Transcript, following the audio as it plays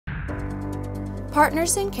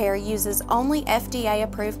Partners in Care uses only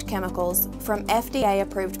FDA-approved chemicals from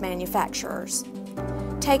FDA-approved manufacturers,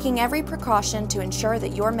 taking every precaution to ensure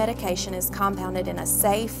that your medication is compounded in a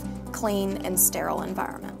safe, clean, and sterile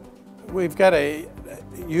environment. We've got a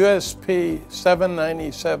USP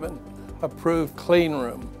 797 approved clean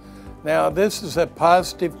room. Now this is a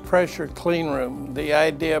positive pressure clean room, the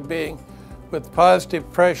idea being with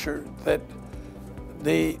positive pressure that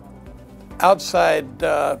the outside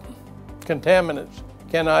contaminants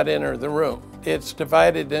cannot enter the room. It's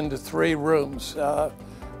divided into 3 rooms.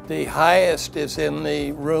 The highest is in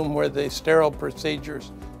the room where the sterile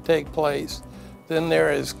procedures take place. Then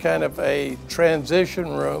there is kind of a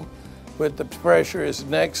transition room with the pressure is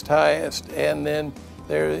next highest, and then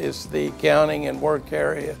there is the gowning and work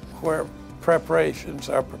area where preparations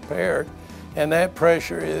are prepared, and that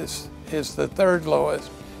pressure is the 3rd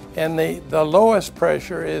lowest. And the lowest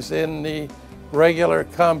pressure is in the regular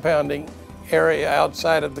compounding area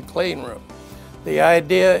outside of the clean room. The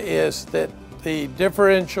idea is that the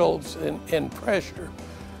differentials in pressure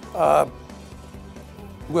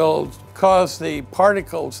will cause the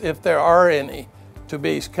particles, if there are any, to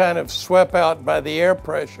be kind of swept out by the air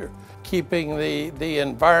pressure, keeping the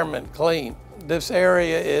environment clean. This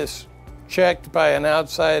area is checked by an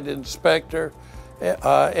outside inspector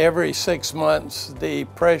every 6 months. The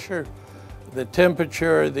pressure, the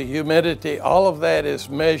temperature, the humidity, all of that is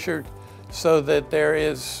measured so that there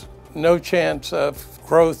is no chance of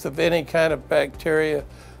growth of any kind of bacteria.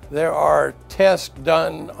 There are tests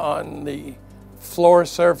done on the floor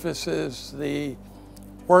surfaces, the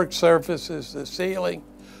work surfaces, the ceiling,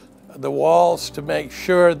 the walls, to make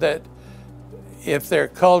sure that if they're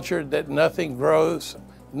cultured that nothing grows.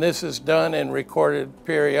 And this is done and recorded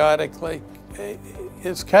periodically.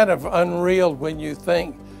 It's kind of unreal when you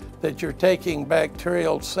think that you're taking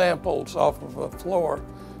bacterial samples off of a floor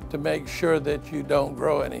to make sure that you don't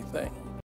grow anything.